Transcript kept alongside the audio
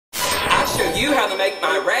you how to make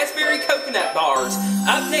my raspberry coconut bars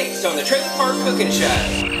up next on the Trailer Park Cooking Show.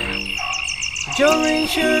 Jolene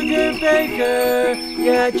Sugarbaker,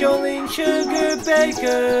 yeah, Jolene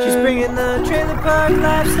Sugarbaker. She's bringing the trailer park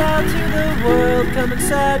lifestyle to the world. Come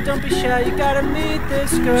inside, don't be shy, you gotta meet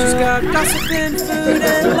this girl. She's got gossiping, food,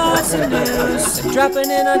 and lots of news. And dropping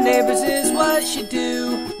in on neighbors is what she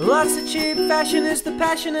do. Lots of cheap fashion is the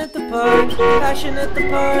passion at the park. Passion at the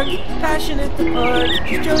park, passion at the park.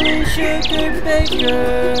 She's Jolene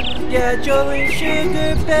Sugarbaker, yeah, Jolene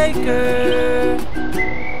Sugarbaker.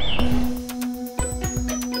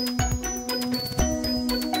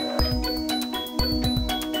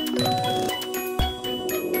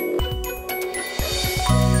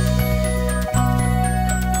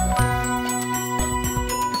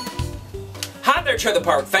 Hi there, Trailer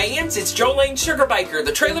Park fans. It's Jolene Sugarbaker,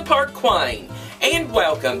 the Trailer Park Queen, and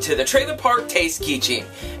welcome to the Trailer Park Taste Kitchen,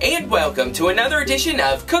 and welcome to another edition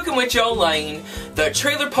of Cooking with Jolene, the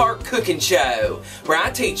Trailer Park Cooking Show, where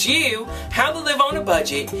I teach you how to live on a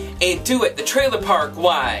budget and do it the Trailer Park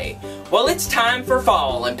way. Well, it's time for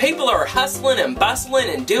fall, and people are hustling and bustling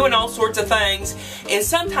and doing all sorts of things, and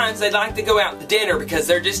sometimes they like to go out to dinner because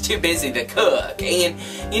they're just too busy to cook. And,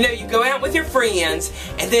 you know, you go out with your friends,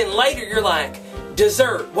 and then later you're like,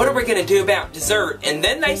 dessert, what are we going to do about dessert? And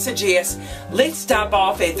then they suggest, let's stop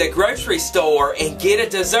off at the grocery store and get a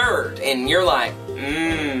dessert. And you're like,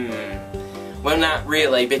 well, not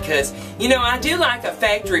really, because, you know, I do like a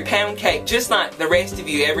factory pound cake just like the rest of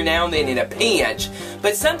you every now and then in a pinch,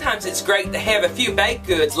 but sometimes it's great to have a few baked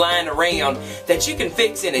goods lying around that you can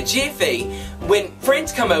fix in a jiffy when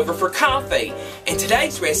friends come over for coffee. And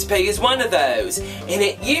today's recipe is one of those, and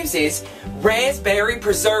it uses raspberry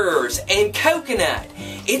preserves and coconut.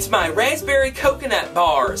 It's my raspberry coconut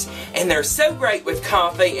bars, and they're so great with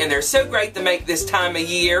coffee, and they're so great to make this time of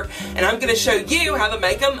year, and I'm going to show you how to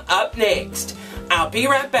make them up next. I'll be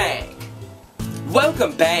right back.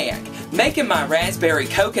 Welcome back. Making my raspberry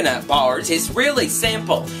coconut bars is really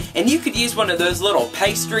simple, and you could use one of those little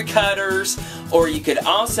pastry cutters, or you could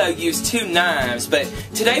also use two knives, but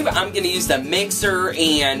today I'm going to use the mixer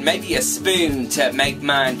and maybe a spoon to make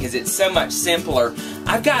mine because it's so much simpler.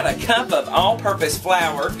 I've got a cup of all-purpose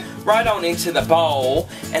flour right on into the bowl,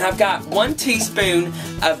 and I've got 1 teaspoon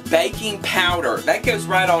of baking powder. That goes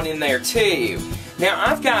right on in there too. Now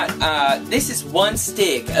I've got, this is 1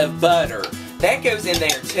 stick of butter. That goes in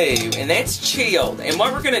there too, and that's chilled. And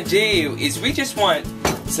what we're going to do is we just want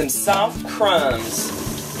some soft crumbs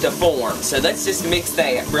to form. So let's just mix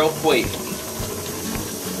that real quick.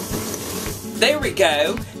 There we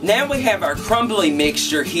go. Now we have our crumbly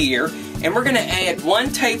mixture here, and we're going to add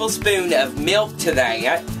 1 tablespoon of milk to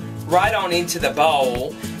that, right on into the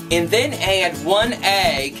bowl, and then add 1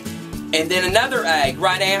 egg, and then another egg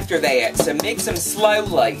right after that. So mix them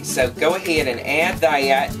slowly. So go ahead and add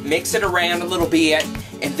that, mix it around a little bit,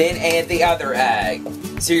 and then add the other egg.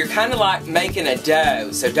 So you're kind of like making a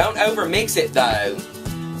dough, so don't over mix it though.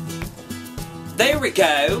 There we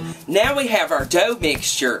go. Now we have our dough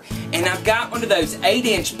mixture, and I've got one of those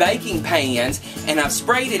 8-inch baking pans, and I've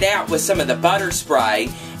sprayed it out with some of the butter spray,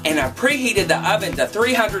 and I've preheated the oven to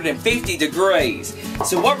 350 degrees.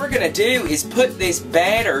 So what we're going to do is put this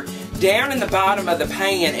batter down in the bottom of the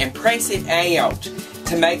pan and press it out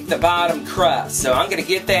to make the bottom crust. So I'm going to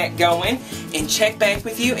get that going and check back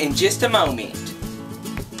with you in just a moment.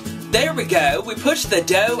 There we go. We pushed the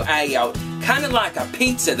dough out, kind of like a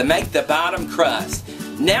pizza to make the bottom crust.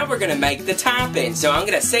 Now we're going to make the topping, so I'm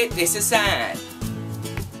going to set this aside.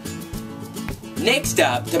 Next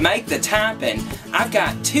up, to make the topping, I've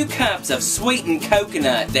got 2 cups of sweetened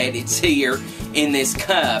coconut that it's here in this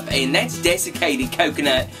cup, and that's desiccated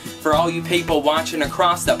coconut for all you people watching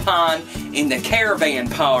across the pond in the caravan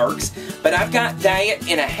parks. But I've got that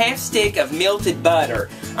and a 1/2 stick of melted butter.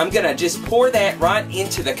 I'm going to just pour that right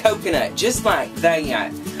into the coconut, just like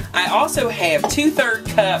that. I also have 2/3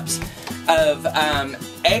 cups of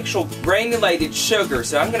actual granulated sugar,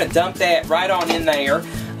 so I'm going to dump that right on in there.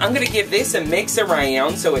 I'm going to give this a mix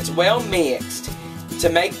around so it's well mixed to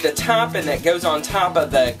make the topping that goes on top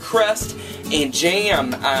of the crust and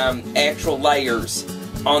jam actual layers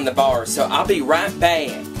on the bars. So I'll be right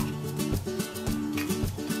back.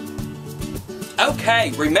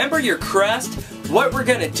 Okay, remember your crust? What we're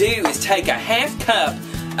going to do is take a 1/2 cup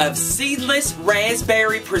of seedless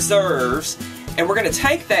raspberry preserves, and we're going to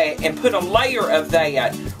take that and put a layer of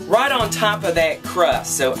that right on top of that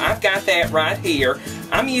crust. So I've got that right here.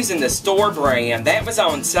 I'm using the store brand. That was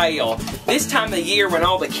on sale. This time of year when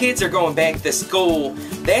all the kids are going back to school,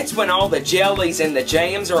 that's when all the jellies and the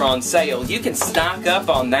jams are on sale. You can stock up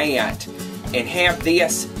on that and have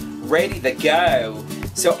this ready to go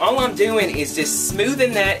So all I'm doing is just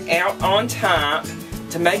smoothing that out on top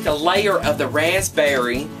to make a layer of the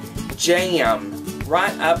raspberry jam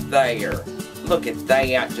right up there. Look at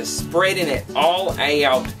that, just spreading it all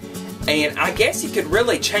out. And I guess you could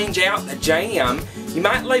really change out the jam. You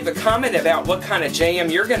might leave a comment about what kind of jam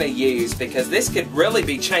you're going to use, because this could really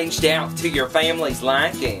be changed out to your family's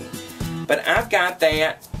liking. But I've got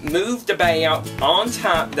that moved about on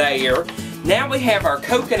top there. Now we have our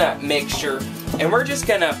coconut mixture, and we're just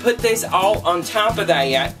going to put this all on top of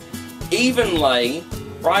that evenly,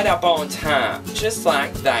 right up on top, just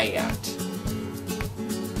like that.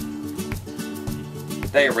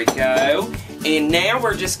 There we go. And now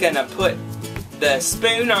we're just going to put the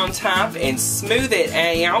spoon on top and smooth it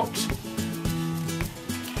out.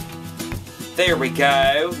 There we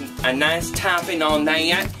go. A nice topping on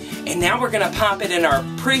that. And now we're going to pop it in our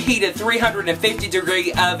preheated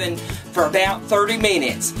 350-degree oven for about 30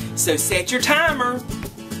 minutes. So set your timer.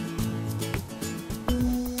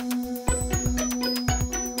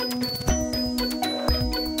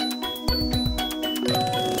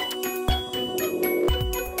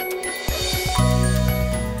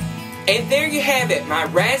 And there you have it, my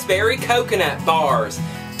raspberry coconut bars.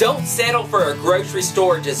 Don't settle for a grocery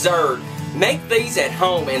store dessert. Make these at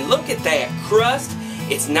home, and look at that crust.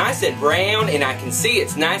 It's nice and brown, and I can see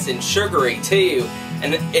it's nice and sugary too.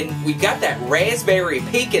 And we've got that raspberry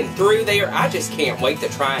peeking through there. I just can't wait to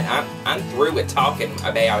try it. I'm through with talking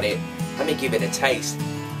about it. Let me give it a taste.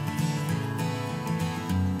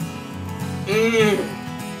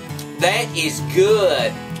 That is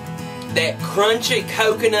good. That crunchy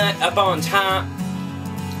coconut up on top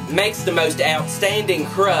makes the most outstanding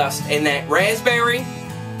crust, and that raspberry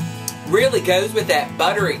really goes with that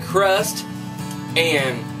buttery crust.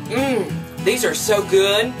 And these are so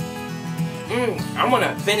good. I'm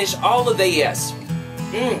gonna finish all of this.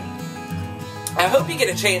 I hope you get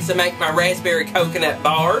a chance to make my raspberry coconut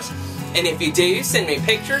bars, and if you do, send me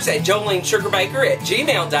pictures at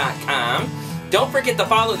jolenesugarbaker@gmail.com. Don't forget to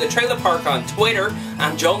follow the Trailer Park on Twitter.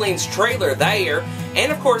 I'm Jolene's Trailer there. And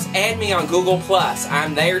of course, add me on Google+.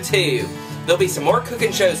 I'm there too. There'll be some more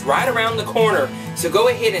cooking shows right around the corner, so go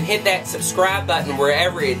ahead and hit that subscribe button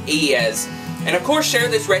wherever it is. And of course, share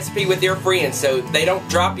this recipe with your friends so they don't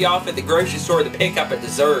drop you off at the grocery store to pick up a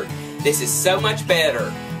dessert. This is so much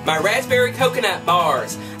better. My raspberry coconut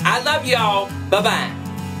bars. I love y'all. Bye-bye.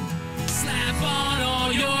 Slap on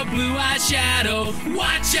all your blue eyeshadow.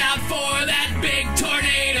 Watch out for that big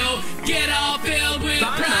tornado. Get all filled with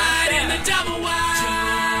pride in the double wide.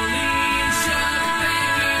 Jolene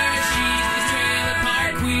Sugarbaker, she's the trailer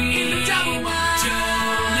park queen. In the double wide.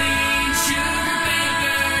 Jolene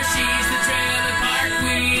Sugarbaker, she's the trailer park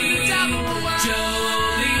queen. In the double wide.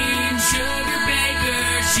 Jolene Sugarbaker,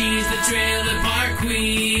 she's the trailer park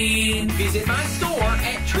queen. Visit my store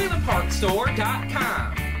at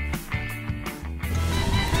trailerparkstore.com.